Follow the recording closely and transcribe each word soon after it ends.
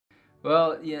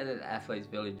Well, yeah, the Athletes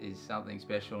Village is something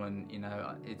special, and you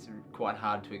know, it's quite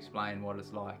hard to explain what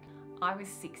it's like. I was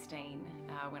 16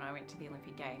 when I went to the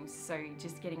Olympic Games, so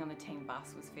just getting on the team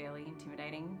bus was fairly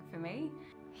intimidating for me.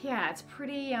 Yeah, it's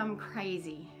pretty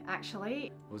crazy actually.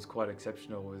 It was quite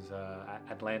exceptional. It was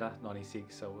Atlanta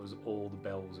 '96, so it was all the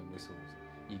bells and whistles.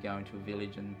 You go into a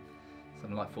village and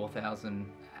something like 4,000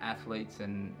 athletes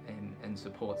and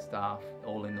support staff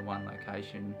all in the one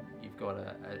location. You've got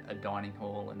a dining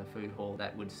hall and a food hall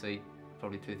that would seat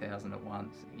probably 2,000 at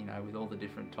once, you know, with all the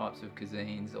different types of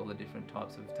cuisines, all the different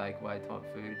types of takeaway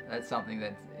type food. That's something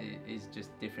that is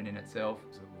just different in itself.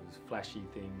 So it was flashy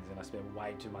things, and I spent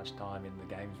way too much time in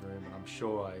the games room, and I'm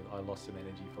sure I lost some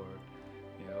energy for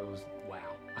it. You know, it was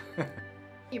wow.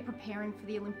 You're preparing for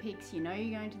the Olympics, you know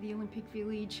you're going to the Olympic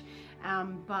Village,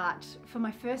 but for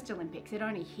my first Olympics it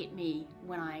only hit me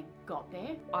when I got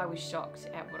there. I was shocked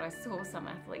at what I saw some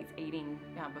athletes eating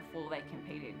before they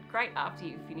competed. Great after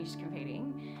you finished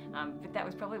competing, but that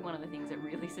was probably one of the things that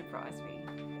really surprised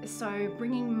me. So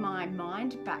bringing my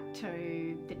mind back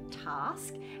to the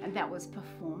task, and that was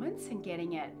performance and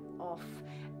getting it off,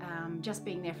 just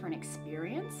being there for an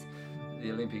experience.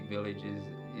 The Olympic Village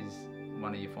is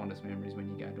one of your fondest memories when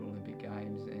you go to Olympic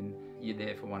Games, and you're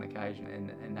there for one occasion,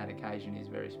 and that occasion is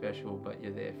very special, but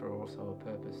you're there for also a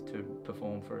purpose to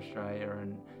perform for Australia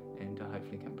and to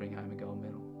hopefully bring home a gold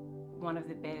medal. One of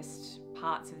the best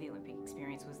parts of the Olympic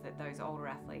experience was that those older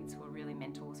athletes were really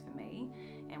mentors for me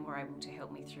and were able to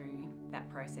help me through that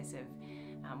process of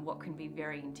what can be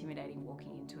very intimidating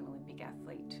walking into an Olympic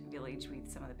athlete village with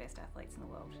some of the best athletes in the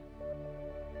world.